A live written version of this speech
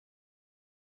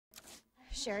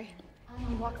Sherry, can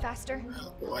you walk faster?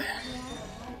 Oh boy.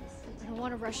 I don't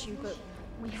want to rush you, but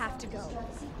we have to go.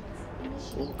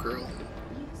 Poor girl.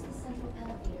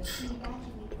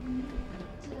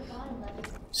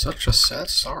 Such a sad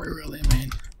story, really. I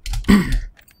mean.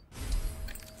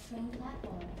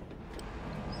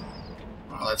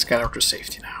 Well, let's get her to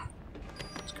safety now.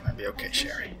 It's gonna be okay,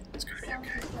 Sherry. It's gonna be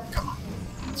okay. Come on,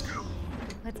 let's go.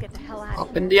 Let's get the hell out of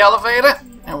Up in the elevator,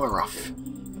 and we're off.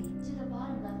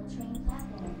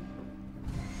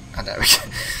 And there we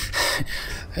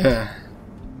go.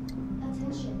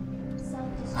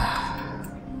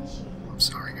 I'm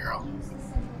sorry, girl.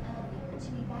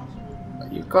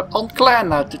 But you've got Aunt Claire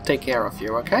now to take care of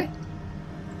you, okay?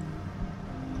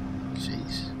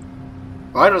 Jeez.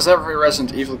 Why does every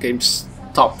Resident Evil game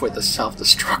stop with the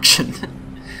self-destruction?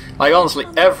 Like, honestly,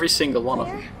 every single one of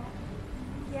them.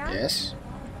 Yeah? Yes?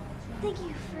 Thank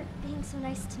you for being so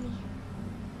nice to me.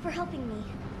 For helping me.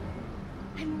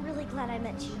 I'm really glad I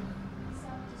met you.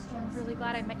 I'm really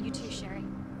glad I met you too, Sherry.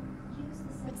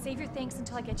 But save your thanks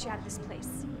until I get you out of this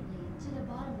place.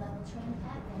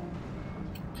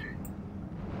 Okay.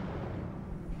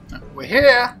 We're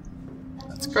here!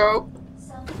 Let's go!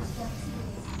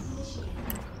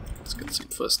 Let's get some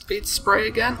first aid spray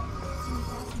again.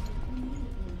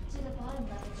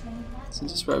 Isn't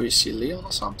this where we see Leon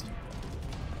or something?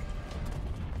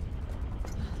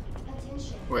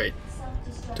 Wait.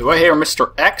 Do I hear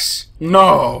Mr. X?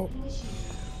 No!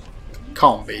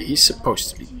 Can't be. He's supposed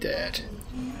to be dead.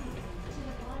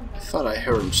 I thought I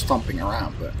heard him stomping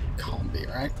around, but can't be,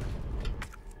 right?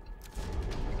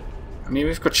 I mean,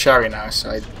 we've got Sherry now,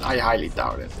 so I highly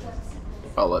doubt it.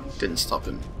 Well, that didn't stop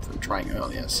him from trying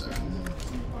earlier, so...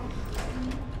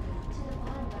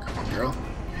 Come on, girl.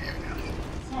 Here we go.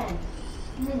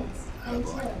 10 minutes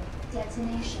until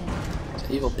detonation.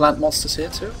 The evil plant monsters here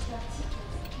too?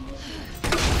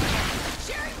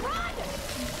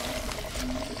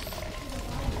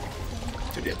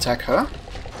 Do they attack her?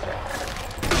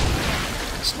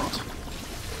 Guess not.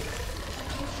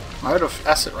 I'm out of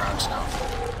acid rounds now.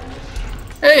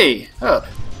 Hey! Up!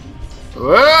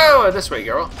 Whoa! This way,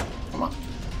 girl. Come on.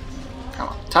 Come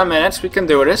on. 10 minutes, we can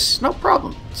do this. No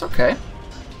problem. It's okay.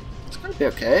 It's gonna be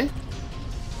okay.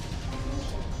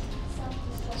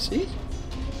 See?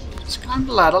 Just climb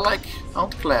the ladder like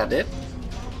Aunt Claire did.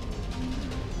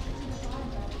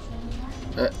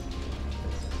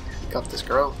 Got this,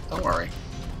 girl. Don't worry.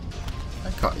 I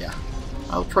got ya.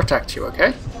 I'll protect you,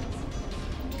 okay?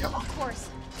 Come on. Of course.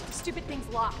 Stupid thing's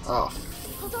locked. Oh.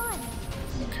 Hold on.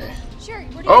 Okay. Sherry,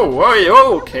 what are you Oh,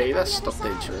 whoa, okay. Open That's the not other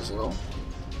side. dangerous at all.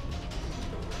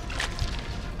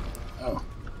 Oh.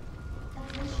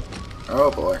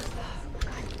 Oh boy.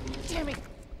 Damn it.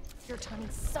 Your timing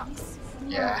sucks.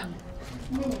 Yeah.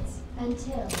 9 minutes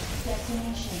until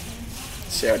detonation.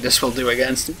 See how this will do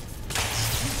against him.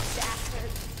 Bastard.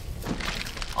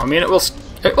 I mean, it will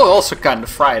also kind of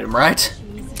fry them, right?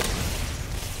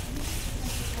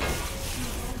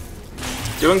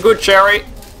 Doing good, Cherry.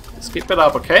 Let's keep it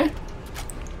up, okay?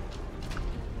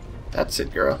 That's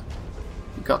it, girl.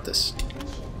 You got this.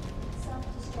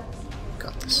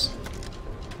 Got this.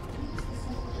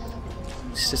 At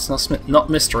least it's not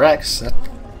Mr. X. That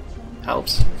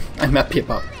helps. I'm happy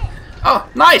about it. Oh,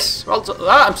 nice! Well done.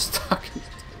 Ah, I'm stuck.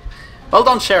 Well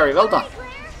done, Sherry. Well done.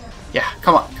 Yeah,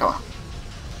 come on, come on.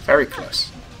 Very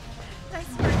close. Nice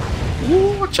work.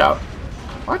 Ooh, watch out.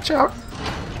 Watch out.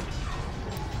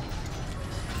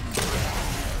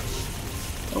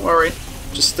 Don't worry.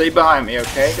 Just stay behind me,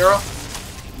 okay, girl?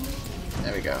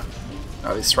 There we go.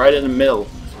 Oh, he's right in the middle.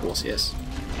 Of course he is.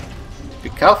 Be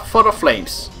careful for the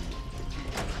flames.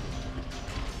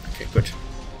 Okay, good.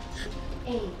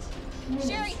 8 minutes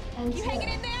Sherry, you until hanging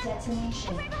in there?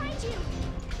 detonation. Right behind you.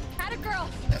 Had a girl.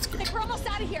 That's good. I think we're almost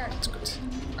out of here. That's good.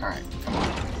 Alright, come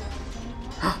on.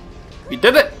 We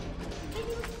did it!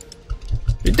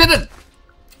 We did it!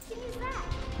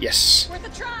 Yes. Worth a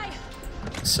try.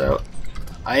 So,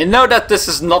 I know that this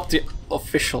is not the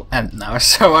official end now,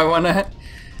 so I wanna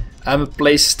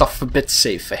play stuff a bit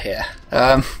safer here.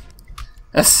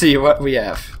 Let's see what we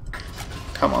have.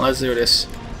 Come on, let's do this.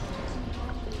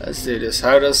 Let's do this.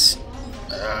 How does...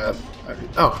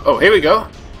 oh, here we go.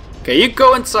 Okay, you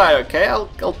go inside, okay?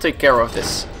 I'll take care of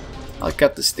this. I'll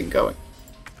get this thing going.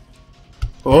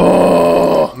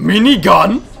 Oh,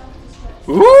 minigun!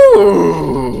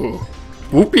 Ooh!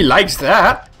 Whoopi likes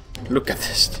that. Look at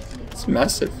this. It's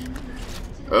massive.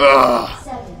 Ugh.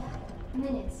 7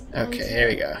 minutes Okay, here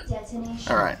we go.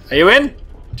 detonation. Alright, are you in?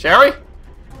 Sherry?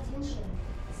 Attention.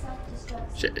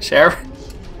 Self-destruct. Sherry?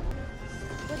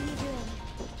 What are you doing?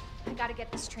 I gotta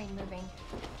get this train moving.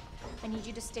 I need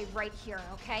you to stay right here,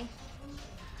 okay?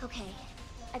 Okay.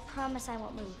 I promise I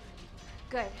won't move.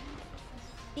 Good.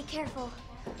 Be careful.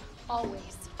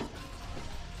 Always.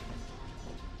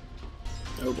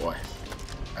 Oh boy.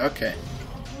 Okay.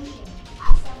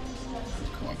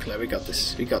 Come on, Claire, we got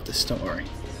this. We got this, don't worry.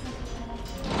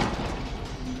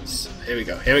 So, here we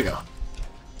go, here we go.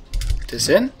 Put this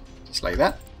in, just like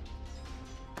that.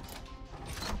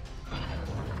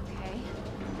 Okay.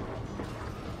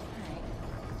 Alright.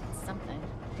 Something.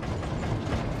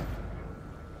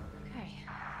 Okay.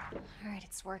 Alright,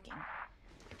 it's working.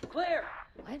 Claire!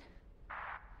 What?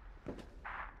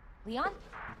 Leon?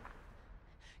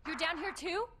 You're down here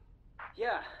too?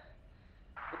 Yeah,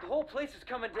 but the whole place is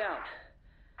coming down.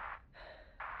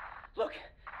 Look,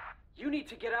 you need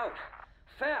to get out.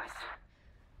 Fast!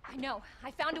 I know.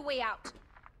 I found a way out.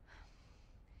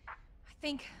 I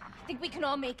think we can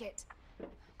all make it.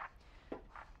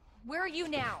 Where are you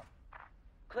now?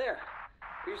 Claire,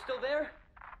 are you still there?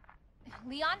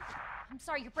 Leon? I'm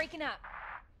sorry, you're breaking up.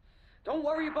 Don't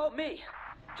worry about me.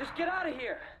 Just get out of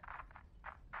here.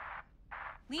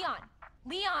 Leon!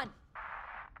 Leon!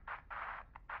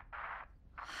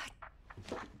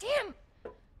 Damn!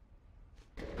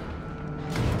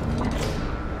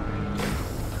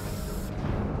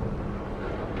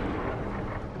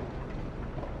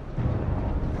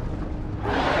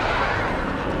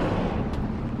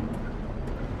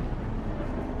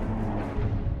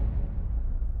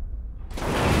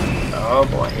 Oh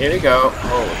boy, here we go.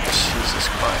 Oh, Jesus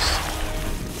Christ.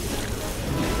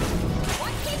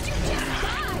 Why can't you just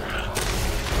die?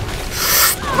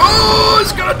 Oh,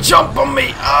 he's gonna jump on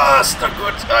me. Ah, that's not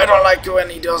good. I don't like it when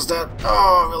he does that.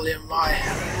 Oh, William,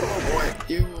 oh boy,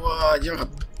 you're a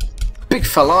big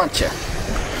fella, aren't you?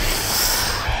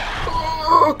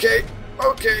 Oh, okay,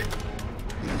 okay.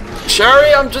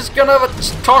 Sherry, I'm just gonna have a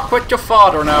talk with your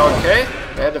father now, okay?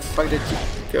 Where the fuck did you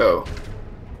go?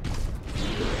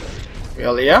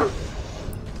 William?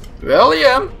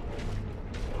 William?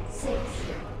 6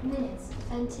 minutes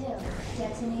until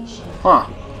detonation. Huh.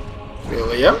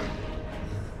 William?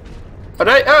 Oh,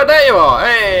 there you are.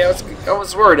 Hey, I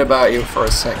was worried about you for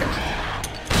a second.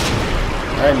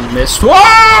 I missed.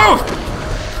 Whoa!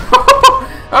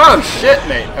 Oh shit,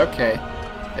 mate. Okay.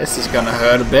 This is gonna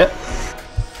hurt a bit.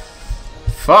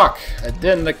 Fuck. I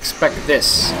didn't expect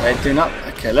this. I do not.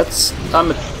 Okay, let's.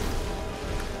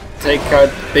 Take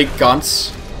out big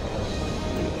guns.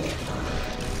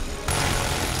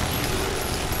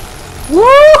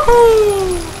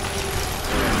 Woohoo!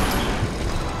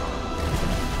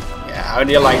 Yeah, how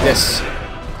do you like this?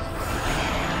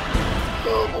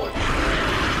 Oh boy.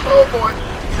 Oh boy.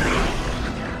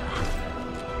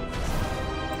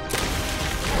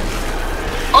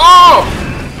 Oh!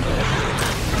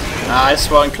 Nice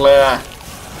one, Claire.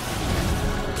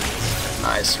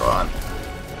 Nice one.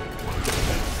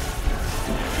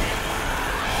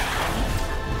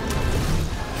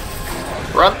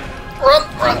 Run! Run!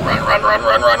 Run! Run! Run! Run!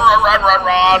 Run! Run! Run! Run! Run!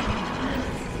 Run!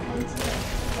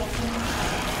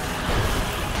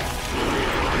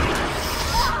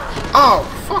 Oh,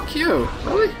 fuck you!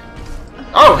 Really?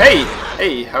 Oh, hey!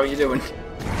 Hey, how you doing?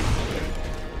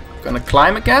 Gonna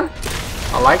climb again?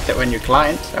 I liked it when you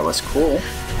climbed. That was cool.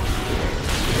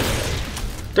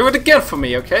 Do it again for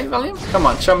me, okay, William? Come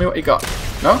on, show me what you got.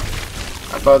 No?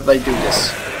 How about they do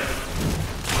this?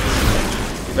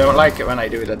 You don't like it when I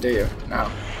do that, do you? No.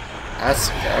 That's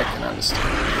okay, I can understand.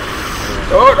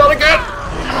 Oh, not again!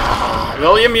 Ah,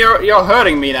 William, you're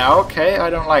hurting me now. Okay, I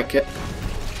don't like it.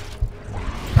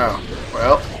 Oh,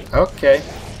 well, okay.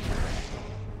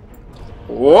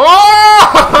 Whoa!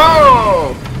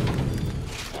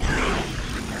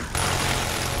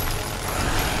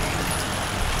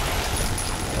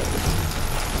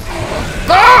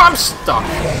 Oh, I'm stuck.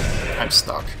 I'm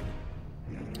stuck.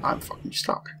 I'm fucking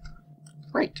stuck.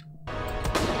 Great.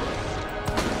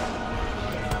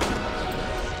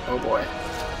 Oh boy.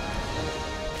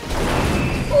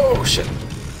 Oh shit.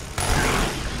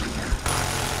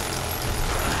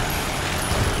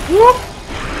 Whoop!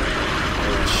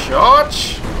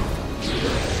 Charge!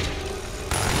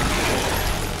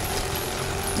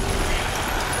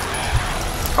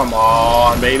 Come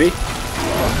on, baby.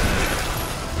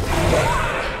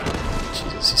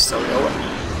 Jesus, he's still going.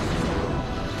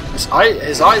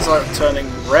 His eyes are turning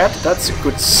red. That's a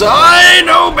good sign.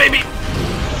 Oh, baby!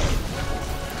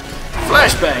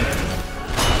 Flashbang.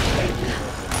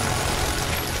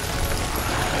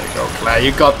 There you go, Claire.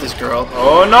 You got this, girl.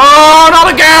 Oh no!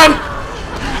 Not again!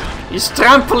 He's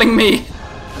trampling me.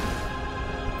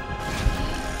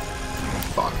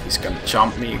 Fuck! He's gonna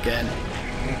jump me again.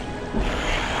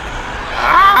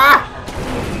 Ah!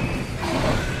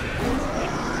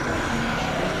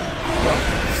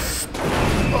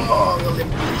 Oh, William,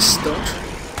 please don't.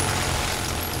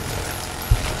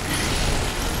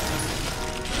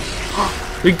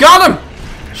 We got him!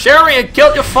 Sherry had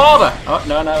killed your father! Oh,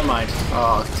 no, never mind.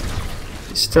 Oh,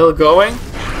 he's still going?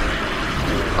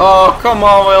 Oh, come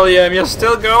on, William, you're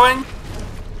still going?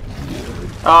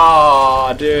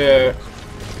 Oh, dude.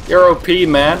 You're OP,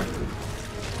 man.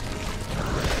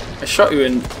 I shot you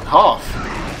in half.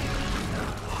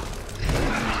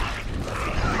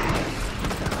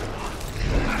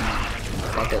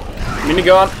 Fuck it.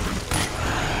 Minigun.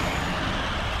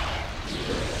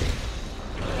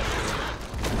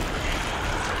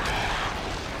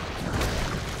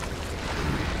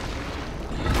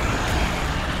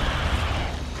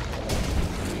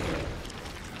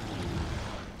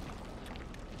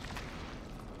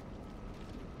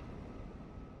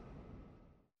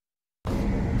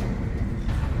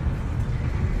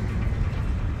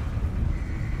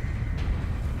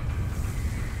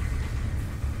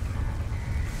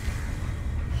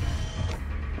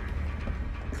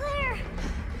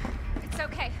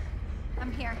 Okay,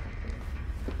 I'm here.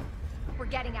 We're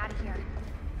getting out of here.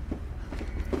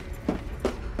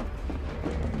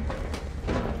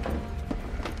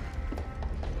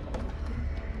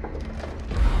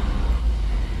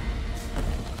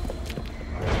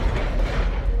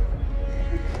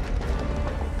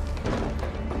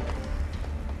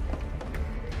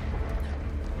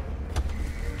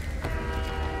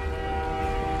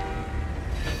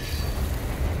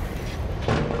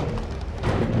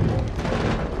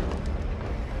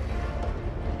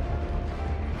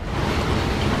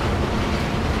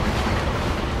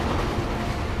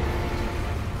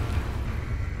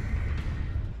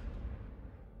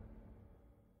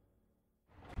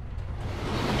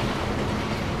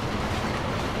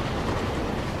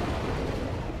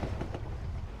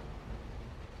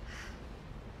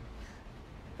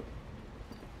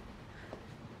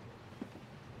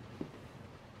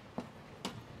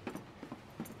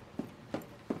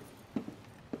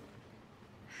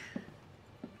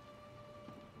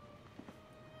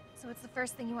 So what's the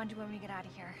first thing you want to do when we get out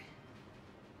of here?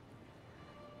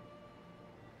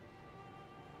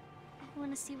 I want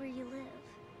to see where you live.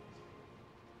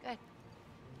 Good.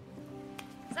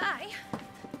 'Cause I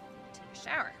take a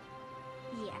shower.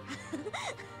 Yeah.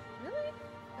 Really?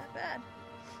 Not bad.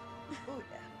 Oh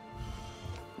yeah.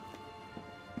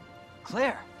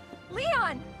 Claire!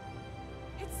 Leon!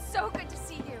 It's so good to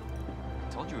see you. I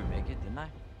told you we'd make it, didn't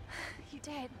I? You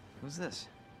did. Who's this?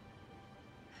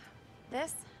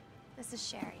 This is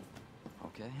Sherry.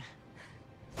 Okay.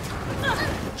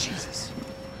 Jesus.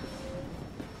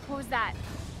 What was that?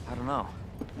 I don't know.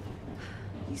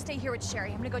 You stay here with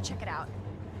Sherry. I'm gonna go check it out.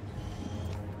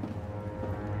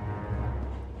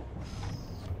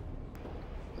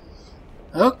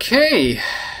 Okay.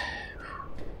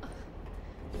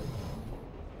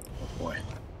 Oh boy.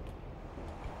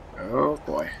 Oh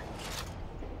boy.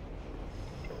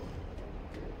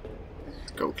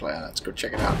 Let's go, Claire. Let's go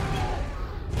check it out.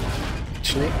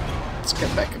 Actually, let's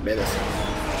get back a bit.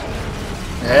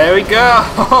 There we go!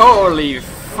 Holy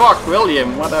fuck,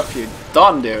 William, what have you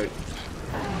done, dude? You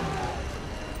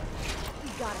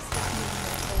gotta stop moving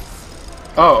your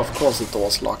face. Oh, of course the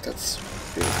door's locked. That's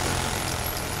beautiful.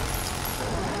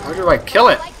 How do I kill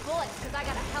it? I like bullets, 'cause I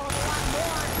got a hell of a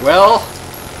lot more. Well,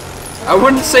 I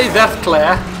wouldn't say that,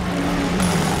 Claire.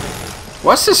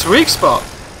 What's this weak spot?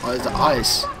 Oh, it's the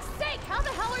eyes. For fuck's sake, how the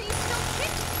hell are you still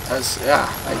kicking? That's, yeah,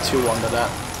 I too wonder that.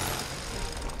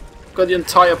 Got the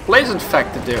entire place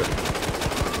infected, dude.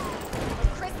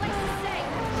 Chris likes to say.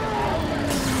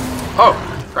 Oh,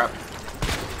 crap.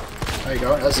 There you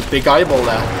go, that's a big eyeball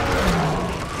there.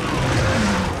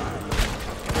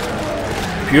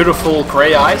 Beautiful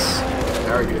grey eyes.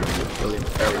 Very beautiful, William,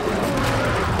 very beautiful.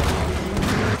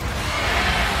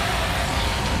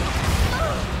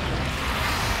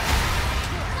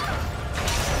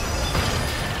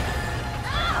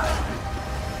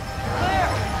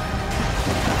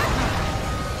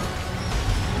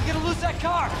 We're gonna lose that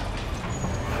car!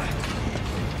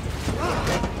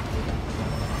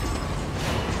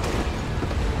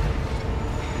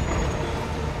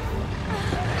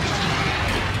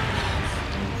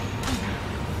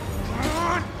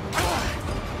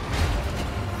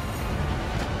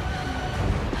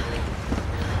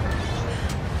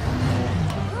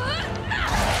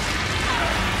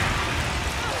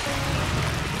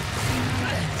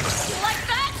 You like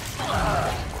that?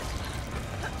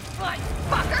 Fine,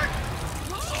 fucker!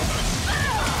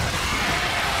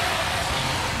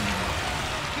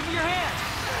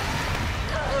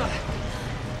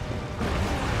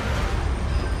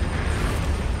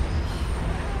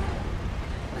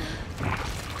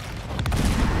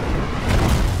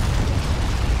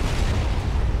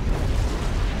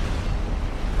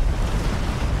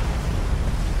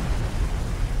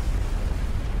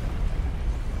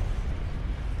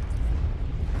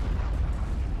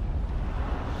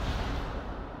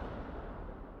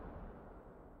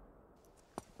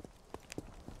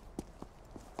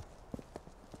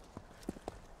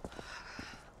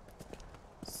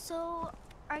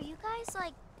 you guys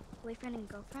like boyfriend and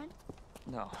girlfriend?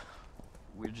 No,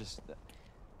 we're just.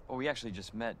 Well, we actually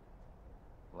just met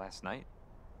last night.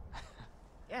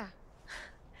 Yeah.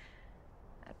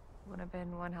 That would have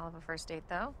been one hell of a first date,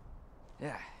 though.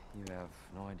 Yeah, you have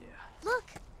no idea. Look,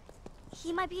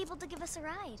 he might be able to give us a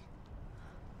ride.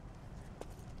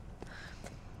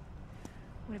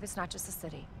 What if it's not just the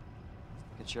city?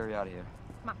 Get Sherry out of here.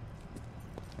 Come on.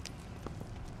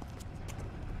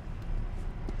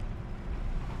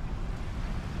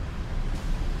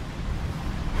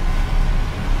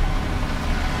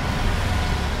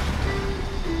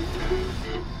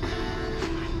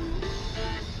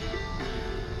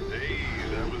 Hey,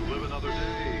 that was Live Another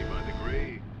Day by the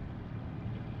Great.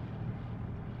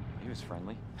 He was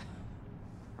friendly.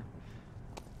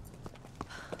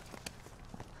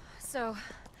 So,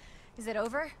 is it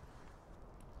over?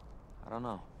 I don't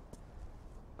know.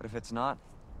 But if it's not,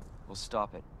 we'll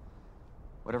stop it.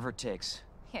 Whatever it takes.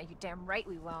 Yeah, you damn right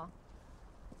we will.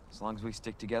 As long as we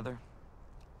stick together,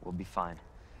 we'll be fine.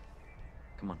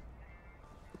 Come on.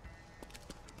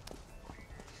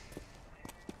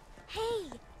 Hey,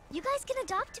 you guys can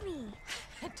adopt me.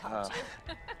 Adopt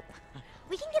you.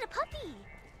 We can get a puppy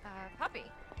Puppy.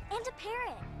 and a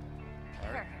parrot.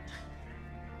 Parrot.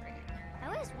 Great. I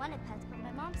always wanted pets, but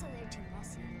my mom said they're too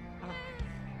messy.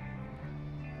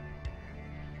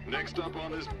 Next up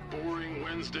on this boring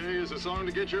Wednesday is a song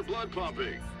to get your blood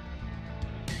pumping.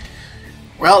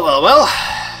 Well, well, well.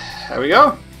 There we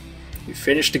go. We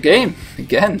finished the game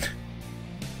again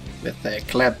with a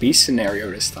Clap B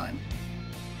scenario this time.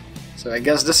 So I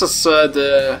guess this is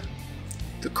the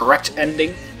correct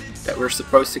ending that we're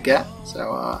supposed to get.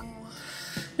 So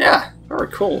yeah, very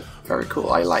cool, very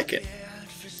cool. I like it.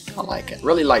 I like it.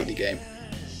 Really like the game.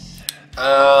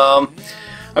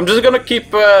 I'm just gonna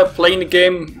keep playing the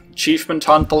game, achievement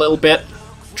hunt a little bit,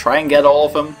 try and get all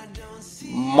of them.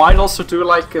 Might also do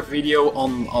like a video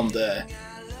on the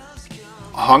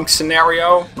hunk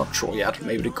scenario. Not sure yet.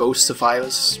 Maybe the ghost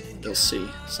survivors. We'll see.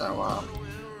 So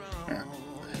yeah.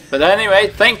 But anyway,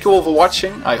 thank you all for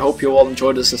watching. I hope you all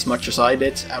enjoyed this as much as I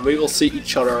did, and we will see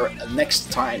each other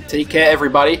next time. Take care,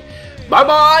 everybody. Bye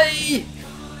bye.